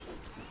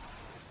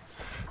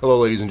Hello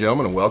ladies and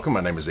gentlemen and welcome.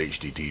 My name is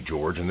HDT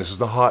George and this is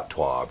the Hot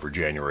Twab for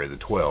January the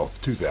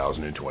 12th,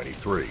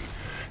 2023.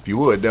 If you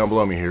would, down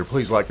below me here,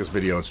 please like this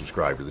video and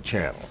subscribe to the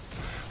channel.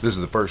 This is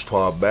the first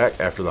Twab back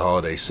after the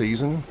holiday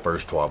season,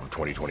 first Twab of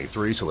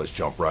 2023, so let's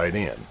jump right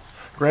in.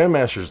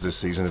 Grandmasters this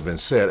season have been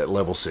set at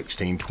level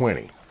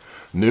 1620.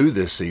 New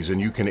this season,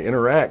 you can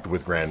interact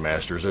with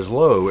Grandmasters as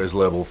low as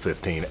level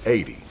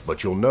 1580,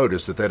 but you'll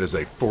notice that is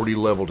a 40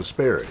 level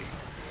disparity.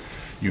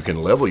 You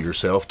can level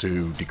yourself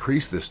to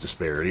decrease this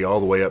disparity all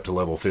the way up to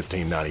level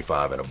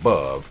 1595 and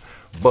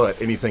above, but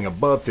anything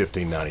above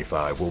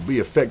 1595 will be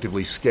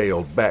effectively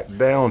scaled back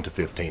down to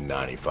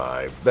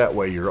 1595. That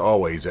way you're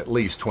always at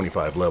least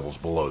 25 levels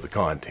below the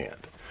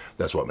content.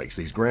 That's what makes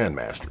these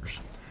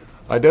Grandmasters.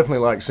 I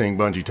definitely like seeing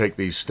Bungie take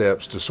these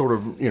steps to sort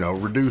of,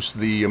 reduce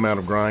the amount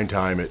of grind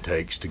time it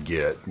takes to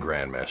get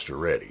Grandmaster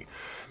ready.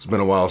 It's been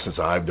a while since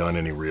I've done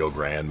any real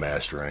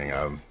Grandmastering.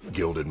 I've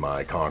gilded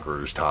my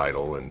Conqueror's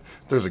title, and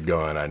if there's a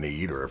gun I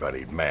need, or if I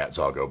need mats,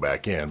 I'll go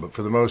back in. But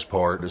for the most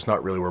part, it's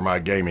not really where my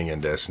gaming in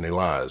Destiny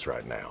lies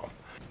right now.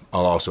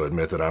 I'll also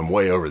admit that I'm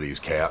way over these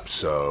caps,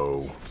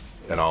 so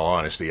in all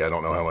honesty, I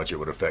don't know how much it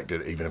would affect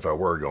it even if I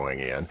were going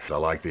in. I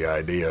like the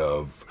idea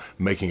of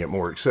making it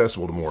more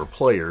accessible to more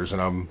players, and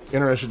I'm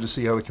interested to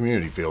see how the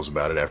community feels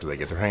about it after they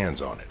get their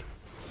hands on it.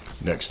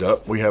 Next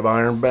up, we have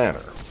Iron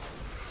Banner.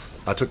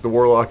 I took the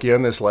Warlock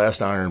in this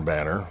last Iron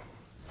Banner,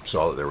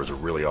 saw that there was a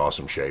really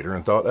awesome shader,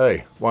 and thought,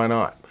 hey, why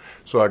not?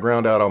 So I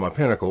ground out all my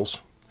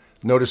pinnacles,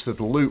 noticed that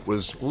the loot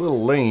was a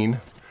little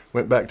lean,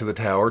 went back to the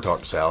tower,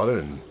 talked to Saladin,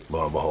 and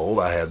lo and behold,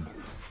 I had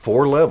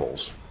 4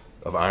 levels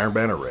of Iron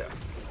Banner rep.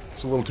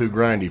 It's a little too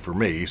grindy for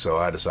me, so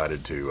I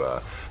decided to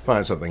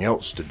find something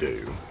else to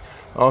do.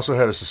 I also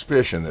had a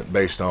suspicion that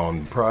based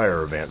on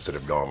prior events that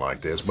have gone like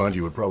this,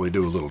 Bungie would probably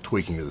do a little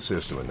tweaking to the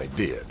system, and they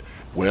did.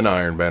 When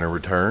Iron Banner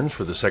returns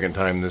for the second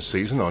time this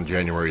season on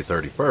January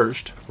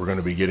 31st, we're going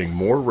to be getting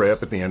more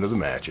rep at the end of the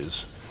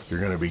matches. You're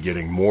going to be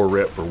getting more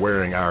rep for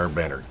wearing Iron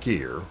Banner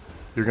gear.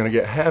 You're going to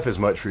get half as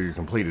much for your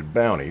completed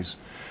bounties,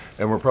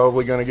 and we're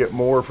probably going to get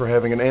more for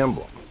having an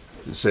emblem.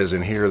 It says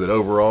in here that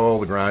overall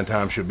the grind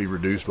time should be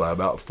reduced by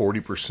about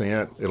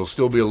 40%. It'll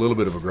still be a little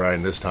bit of a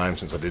grind this time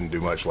since I didn't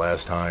do much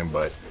last time,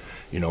 but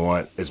you know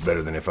what? It's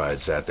better than if I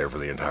had sat there for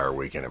the entire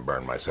weekend and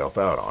burned myself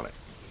out on it.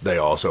 They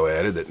also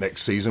added that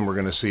next season we're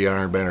going to see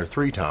Iron Banner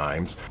 3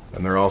 times,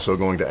 and they're also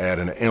going to add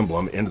an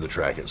emblem into the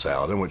track at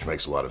Saladin, which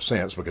makes a lot of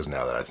sense because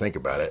now that I think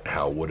about it,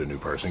 how would a new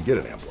person get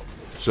an emblem?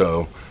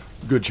 So,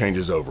 good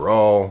changes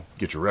overall,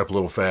 get your rep a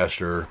little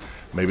faster,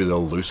 maybe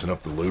they'll loosen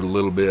up the loot a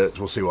little bit,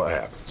 we'll see what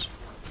happens.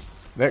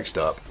 Next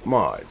up,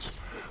 mods.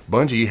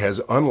 Bungie has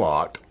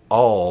unlocked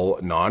all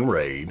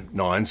non-raid,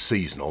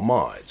 non-seasonal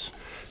mods.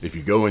 If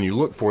you go and you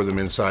look for them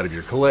inside of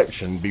your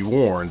collection, be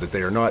warned that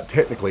they are not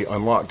technically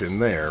unlocked in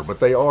there, but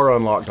they are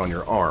unlocked on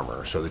your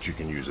armor so that you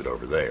can use it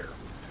over there.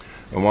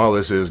 And while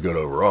this is good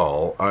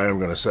overall, I am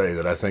going to say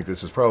that I think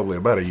this is probably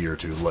about a year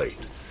too late.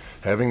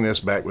 Having this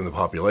back when the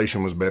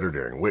population was better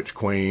during Witch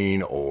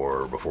Queen,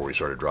 or before we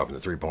started dropping the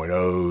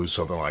 3.0s,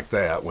 something like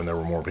that, when there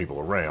were more people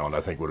around,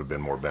 I think would have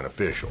been more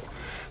beneficial.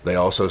 They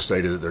also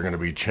stated that they're going to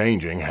be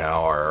changing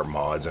how our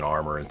mods and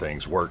armor and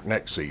things work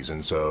next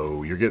season,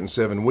 so you're getting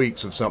 7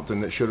 weeks of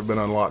something that should have been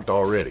unlocked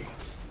already.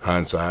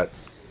 Hindsight,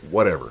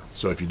 whatever.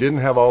 So if you didn't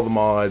have all the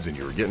mods and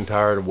you were getting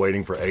tired of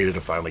waiting for Ada to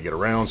finally get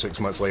around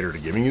 6 months later to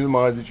giving you the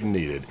mods that you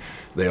needed,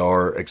 they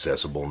are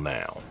accessible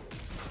now.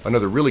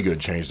 Another really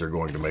good change they're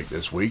going to make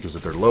this week is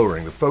that they're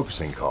lowering the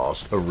focusing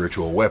cost of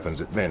ritual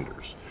weapons at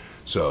vendors.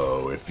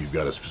 So if you've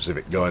got a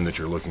specific gun that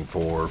you're looking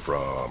for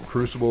from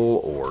Crucible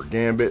or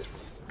Gambit,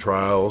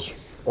 Trials,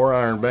 or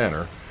Iron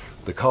Banner,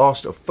 the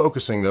cost of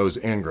focusing those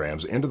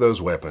engrams into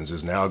those weapons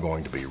is now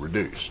going to be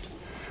reduced.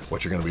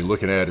 What you're going to be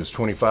looking at is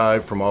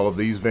 25 from all of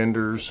these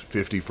vendors,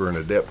 50 for an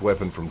adept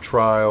weapon from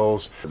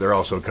Trials. They're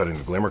also cutting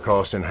the Glimmer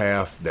cost in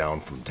half, down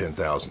from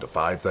 10,000 to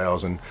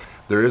 5,000.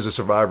 There is a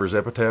Survivor's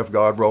Epitaph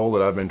God roll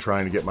that I've been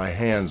trying to get my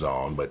hands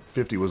on, but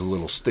 50 was a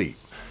little steep.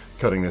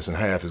 Cutting this in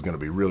half is going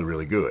to be really,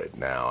 really good.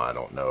 Now, I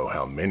don't know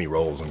how many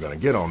rolls I'm going to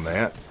get on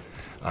that.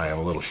 I am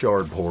a little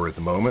shard poor at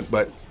the moment,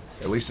 but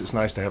at least it's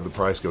nice to have the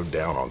price go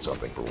down on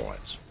something for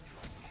once.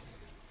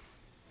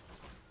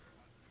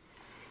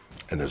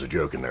 And there's a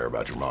joke in there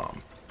about your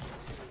mom.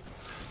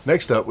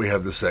 Next up, we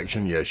have the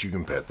section, Yes, You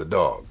Can Pet the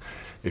Dog.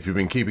 If you've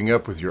been keeping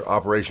up with your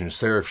Operation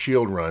Seraph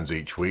Shield runs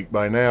each week,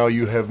 by now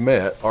you have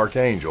met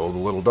Archangel, the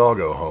little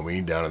doggo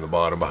homie, down in the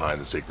bottom behind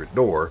the secret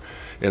door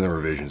in the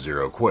Revision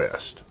 0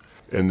 quest.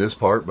 In this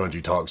part,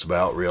 Bungie talks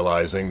about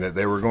realizing that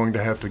they were going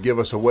to have to give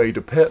us a way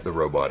to pet the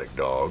robotic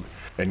dog,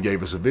 and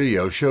gave us a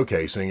video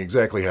showcasing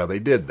exactly how they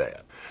did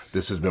that.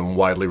 This has been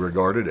widely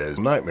regarded as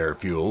nightmare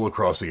fuel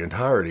across the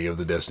entirety of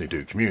the Destiny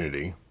 2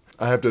 community.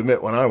 I have to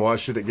admit, when I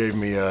watched it, it gave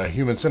me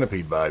Human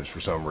Centipede vibes for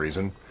some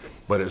reason,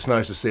 but it's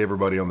nice to see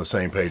everybody on the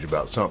same page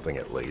about something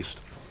at least.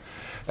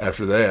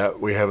 After that,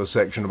 we have a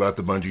section about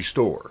the Bungie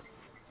store.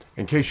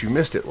 In case you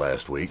missed it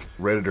last week,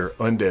 Redditor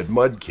Undead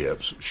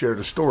Mudkips shared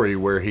a story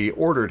where he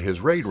ordered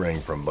his raid ring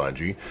from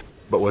Bungie,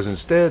 but was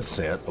instead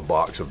sent a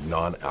box of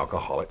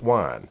non-alcoholic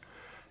wine.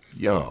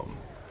 Yum.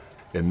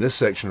 In this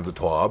section of the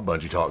Twab,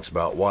 Bungie talks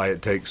about why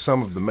it takes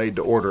some of the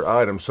made-to-order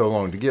items so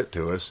long to get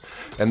to us,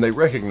 and they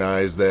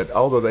recognize that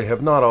although they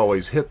have not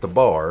always hit the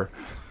bar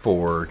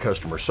for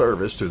customer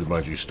service through the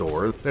Bungie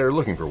store, they are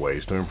looking for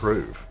ways to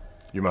improve.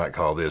 You might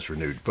call this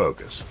renewed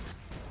focus.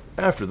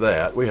 After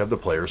that, we have the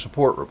player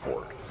support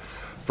report.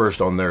 First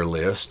on their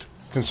list,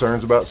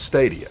 concerns about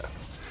Stadia.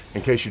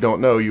 In case you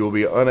don't know, you will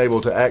be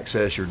unable to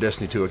access your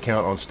Destiny 2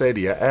 account on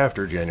Stadia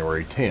after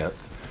January 10th,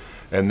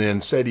 and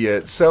then Stadia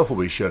itself will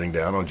be shutting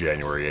down on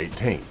January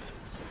 18th.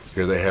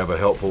 Here they have a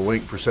helpful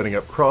link for setting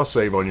up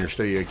cross-save on your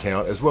Stadia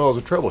account, as well as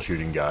a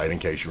troubleshooting guide in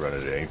case you run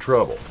into any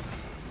trouble.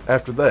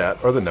 After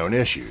that are the known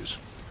issues.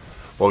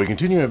 While we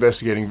continue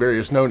investigating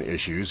various known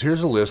issues,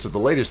 here's a list of the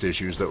latest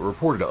issues that were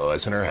reported to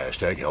us in our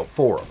 #help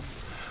forum.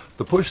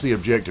 The Push the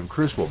Objective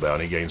Crucible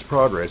bounty gains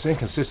progress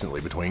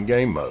inconsistently between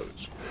game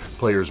modes.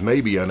 Players may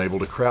be unable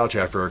to crouch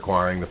after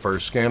acquiring the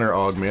first scanner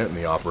augment in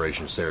the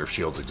Operation Seraph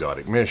Shield's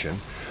exotic mission.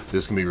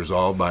 This can be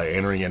resolved by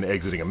entering and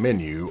exiting a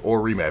menu or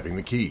remapping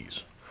the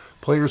keys.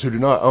 Players who do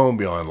not own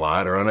Beyond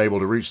Light are unable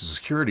to reach the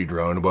security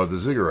drone above the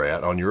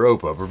ziggurat on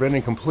Europa,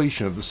 preventing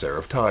completion of the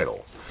Seraph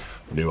title.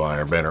 New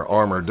Iron Banner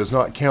armor does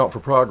not count for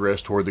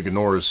progress toward the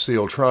Gnora's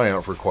Seal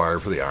Triumph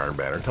required for the Iron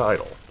Banner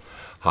title.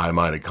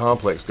 High-minded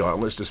complex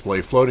gauntlets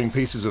display floating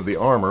pieces of the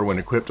armor when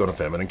equipped on a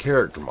feminine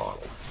character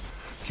model.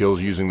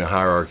 Kills using the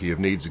Hierarchy of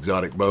Needs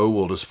exotic bow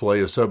will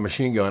display a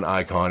submachine gun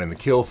icon in the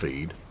kill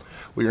feed.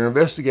 We are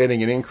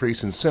investigating an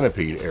increase in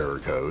centipede error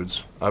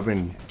codes. I've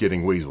been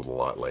getting weaseled a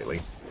lot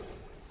lately.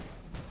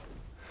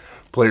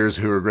 Players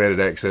who are granted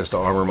access to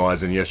armor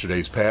mods in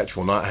yesterday's patch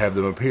will not have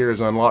them appear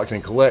as unlocked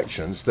in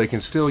collections. They can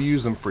still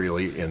use them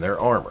freely in their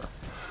armor.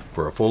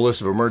 For a full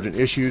list of emergent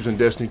issues in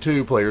Destiny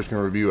 2, players can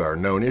review our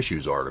Known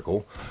Issues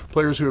article.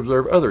 Players who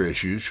observe other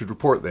issues should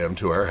report them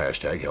to our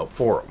 #help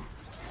forum.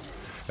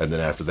 And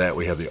then after that,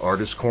 we have the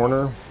Artist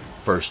Corner.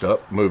 First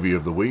up, Movie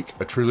of the Week,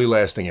 A Truly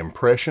Lasting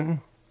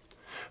Impression.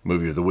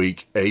 Movie of the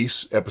Week,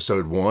 Ace,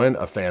 Episode 1,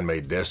 a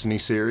fan-made Destiny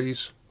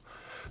series.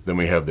 Then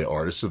we have the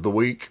Artist of the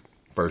Week.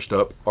 First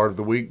up, Art of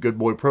the Week, Good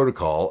Boy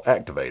Protocol,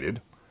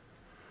 Activated.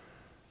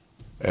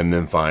 And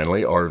then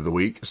finally, Art of the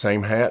Week,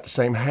 Same Hat,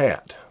 Same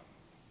Hat.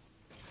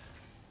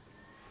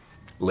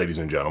 Ladies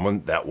and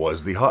gentlemen, that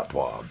was the Hot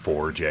Twab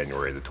for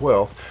January the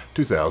 12th,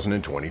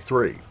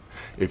 2023.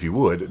 If you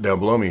would, down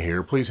below me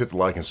here, please hit the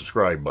like and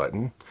subscribe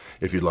button.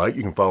 If you'd like,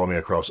 you can follow me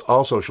across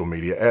all social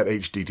media at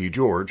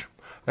HDTGeorge.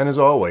 And as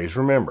always,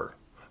 remember,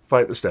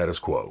 fight the status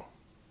quo.